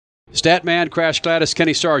Statman, Crash Gladys,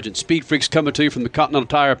 Kenny Sargent, Speed Freaks coming to you from the Continental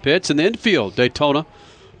Tire pits in the infield, Daytona,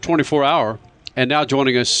 24-hour. And now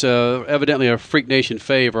joining us, evidently a Freak Nation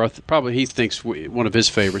fave, or probably he thinks one of his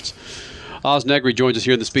favorites. Ozz Negri joins us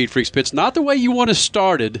here in the Speed Freaks pits. Not the way you wanted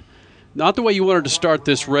to start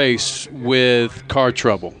this race with car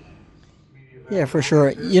trouble. Yeah, for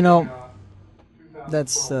sure. You know,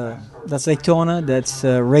 that's Daytona. That's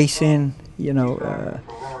racing. You know,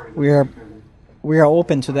 we are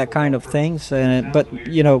open to that kind of things. But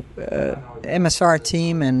you know, MSR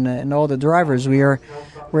team and all the drivers, we're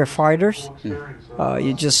fighters.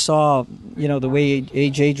 You just saw, you know, the way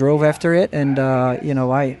AJ drove after it, and you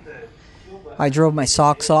know, I drove my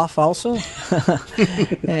socks off also,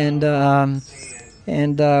 and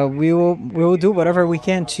we will do whatever we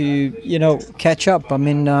can to, you know, catch up. I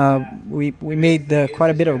mean, we made quite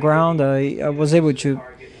a bit of ground. I was able to,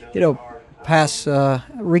 you know,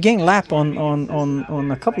 regain lap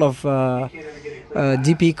on a couple of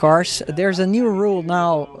DP cars. There's a new rule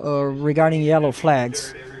now regarding yellow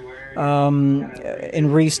flags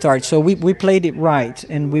in restart. So we played it right,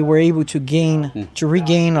 and we were able to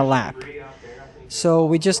regain a lap. So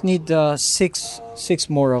we just need six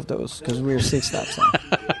more of those, because we're 6 laps now.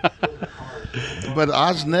 But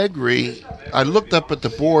Ozz Negri, I looked up at the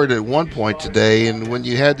board at one point today, and when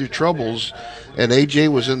you had your troubles and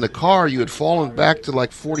AJ was in the car, you had fallen back to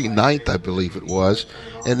like 49th, I believe it was.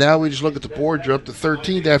 And now we just look at the board, you're up to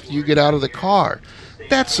 13th after you get out of the car.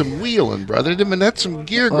 That's some wheeling, brother. I mean, that's some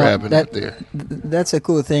gear grabbing out there. That's a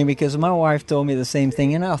cool thing, because my wife told me the same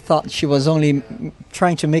thing, and I thought she was only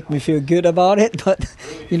trying to make me feel good about it. But,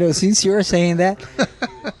 you know, since you're saying that,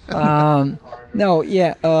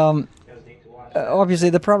 obviously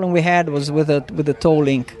the problem we had was with the toe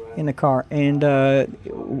link in the car, and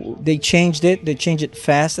they changed it. They changed it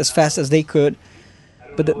as fast as they could,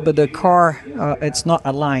 but the car, it's not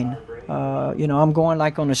aligned. You know, I'm going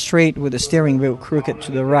like on a straight with the steering wheel crooked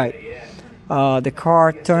to the right. The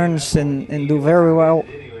car turns and do very well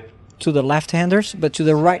to the left-handers, but to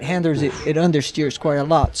the right-handers it understeers quite a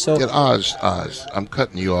lot. So, Oz, I'm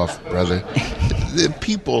cutting you off, brother. The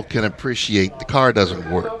people can appreciate the car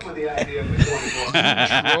doesn't work. You drove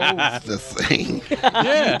the thing.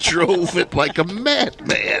 Yeah. You drove it like a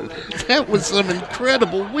madman. That was some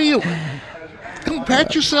incredible wheeling. Come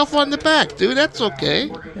pat yourself on the back, dude. That's okay.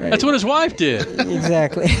 That's what his wife did.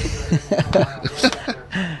 Exactly.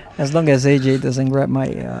 As long as AJ doesn't grab my...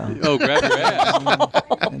 grab your ass.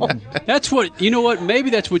 That's what... You know what? Maybe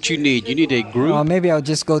that's what you need. You need a group... maybe I'll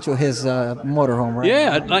just go to his motorhome, right?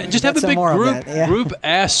 Yeah, just have a big group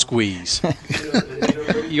ass squeeze.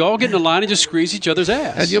 You all get in a line and just squeeze each other's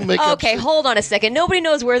ass. And you'll make hold on a second. Nobody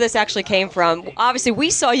knows where this actually came from. Obviously, we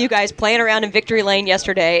saw you guys playing around in Victory Lane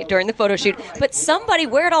yesterday during the photo shoot. But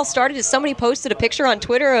where it all started is somebody posted a picture on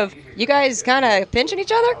Twitter of you guys kind of pinching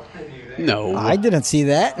each other? No. I didn't see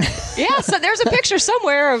that. Yeah, so there's a picture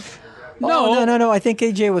somewhere of... No. I think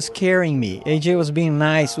AJ was carrying me. AJ was being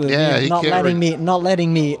nice with me, not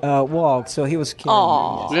letting me walk. So he was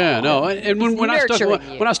carrying me. Yeah, no. And when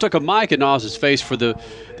I stuck a mic in Ozz's face for the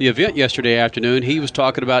event yesterday afternoon, he was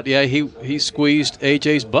talking about he squeezed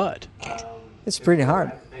AJ's butt. It's pretty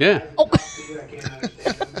hard. Yeah. Oh.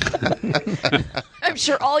 I'm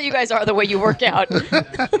sure all you guys are the way you work out.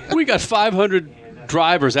 We got 500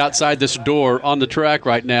 drivers outside this door on the track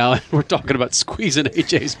right now, and we're talking about squeezing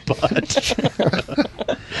AJ's butt.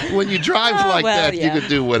 When you drive you can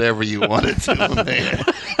do whatever you want to do, man.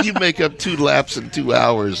 You make up 2 laps in 2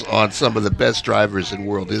 hours on some of the best drivers in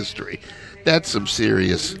world history. That's some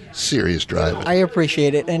serious driving. I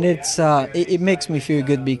appreciate it, and it's it makes me feel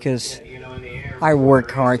good because I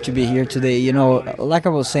work hard to be here today. You know, like I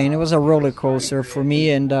was saying, it was a roller coaster for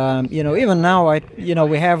me, and you know, even now,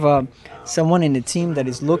 we have someone in the team that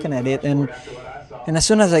is looking at it, and as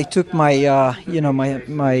soon as I took my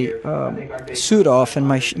my suit off and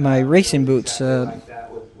my racing boots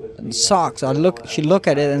and socks, she looked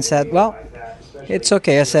at it and said, "Well, it's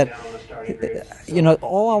okay." I said, "You know,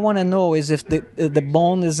 all I want to know is if the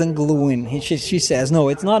bone isn't gluing." She says, "No,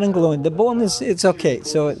 it's not gluing. The bone it's okay."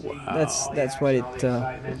 So that's what it.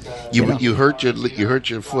 You hurt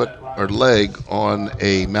your foot or leg on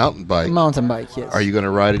a mountain bike. Mountain bike, yes. Are you going to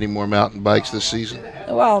ride any more mountain bikes this season?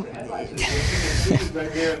 Well,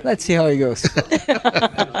 let's see how it goes.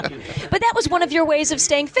 But that was one of your ways of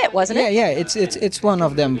staying fit, wasn't it? Yeah. It's one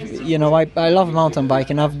of them. You know, I love mountain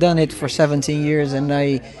biking. I've done it for 17 years, and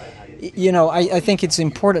I think it's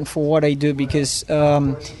important for what I do because,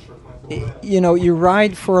 you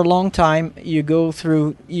ride for a long time, you go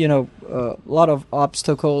through, a lot of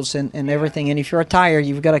obstacles and everything, and if you're tired,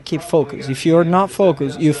 you've got to keep focused. If you're not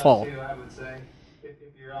focused, you fall.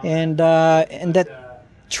 and that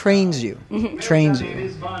trains you,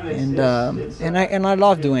 and I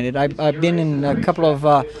love doing it. I've been in a couple of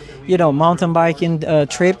mountain biking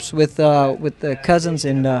trips with the cousins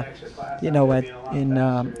in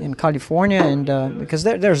in California, and because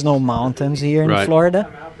there's no mountains here in Right. Florida,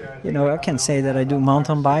 I can't say that I do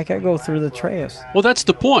mountain bike. I go through the trails. Well, that's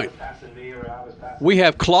the point. We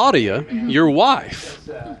have Claudia, your wife,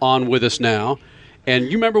 on with us now. And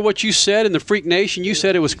you remember what you said in the Freak Nation? You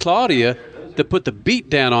said it was Claudia that put the beat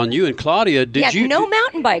down on you. And Claudia, no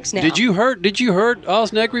mountain bikes now. Did you hurt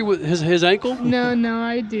Ozz Negri with his ankle? No,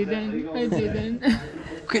 I didn't.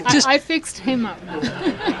 I fixed him up.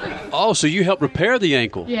 Oh, so you helped repair the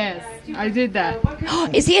ankle? Yes, I did that.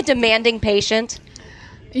 Is he a demanding patient?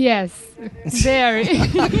 Yes, very.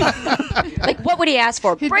 Like, what would he ask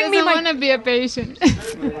for? He Bring me doesn't my... want to be a patient.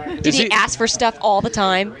 Did he ask for stuff all the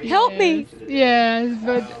time? Help me. Yes,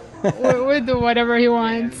 but we'll do whatever he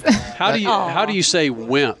wants. How do you say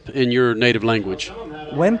wimp in your native language?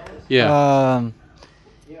 Wimp? Yeah.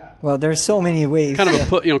 Well, there's so many ways. Kind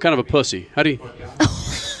of a pussy. How do you?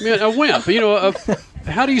 I mean, a wimp.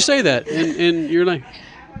 How do you say that in your language?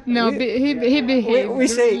 No, he behaves. We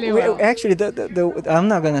say really well. actually the I'm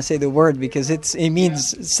not gonna say the word because it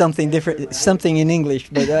means something different, something in English,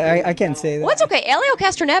 but I can't say that. Well, it's okay. Elio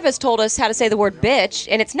Castroneves told us how to say the word bitch,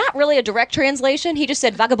 and it's not really a direct translation. He just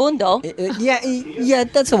said vagabundo. Yeah,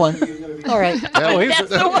 that's the one. All right. That's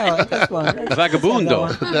the one. Yeah, that's one.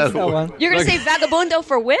 Vagabundo. That's the one. You're going to say vagabundo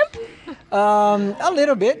for wimp? A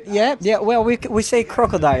little bit, yeah. Well, we say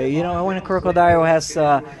crocodile. When a crocodile has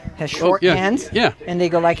short hands, yeah. and they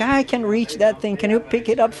go like, I can reach that thing. Can you pick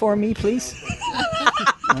it up for me, please?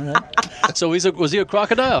 So was he a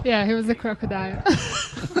crocodile? Yeah, he was a crocodile.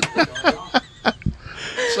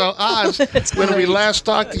 So, Oz, when we last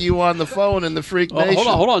talked to you on the phone in the Freak Nation.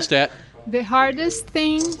 Hold on, Stat. The hardest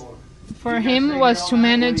thing for him was to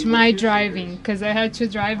manage my driving because I had to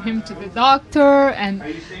drive him to the doctor, and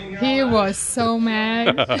he was so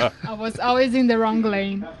mad. I was always in the wrong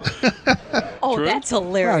lane. Oh, True? that's Well,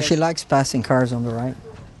 hilarious. she likes passing cars on the right.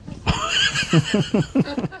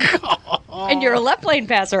 And you're a left lane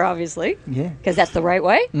passer, obviously. Yeah. Because that's the right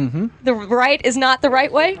way. Mm-hmm. The right is not the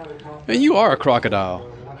right way. And you are a crocodile.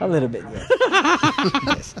 A little bit, yeah.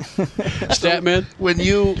 Statman? When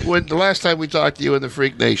the last time we talked to you in the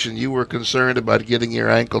Freak Nation, you were concerned about getting your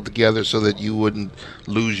ankle together so that you wouldn't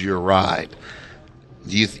lose your ride.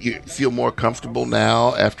 Do you feel more comfortable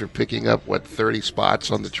now after picking up 30 spots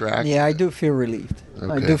on the track? Yeah, I do feel relieved.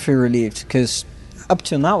 Okay. I do feel relieved because up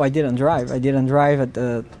to now I didn't drive. I didn't drive at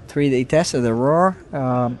the 3-day test at the Roar.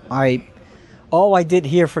 All I did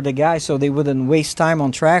here for the guys so they wouldn't waste time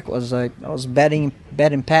on track was I was betting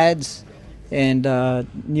pads and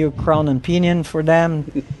new crown and pinion for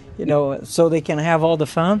them, so they can have all the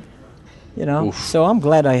fun, Oof. So I'm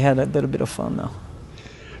glad I had a little bit of fun now.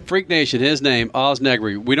 Freak Nation, his name, Ozz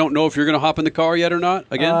Negri. We don't know if you're going to hop in the car yet or not,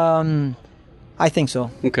 again? I think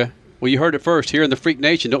so. Okay. Well, you heard it first here in the Freak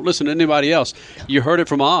Nation. Don't listen to anybody else. You heard it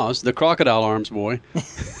from Oz, the crocodile arms boy.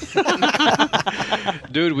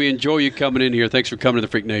 Dude, we enjoy you coming in here. Thanks for coming to the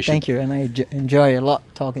Freak Nation. Thank you, and I enjoy a lot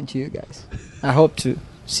talking to you guys. I hope to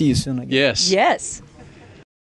see you soon again. Yes. Yes.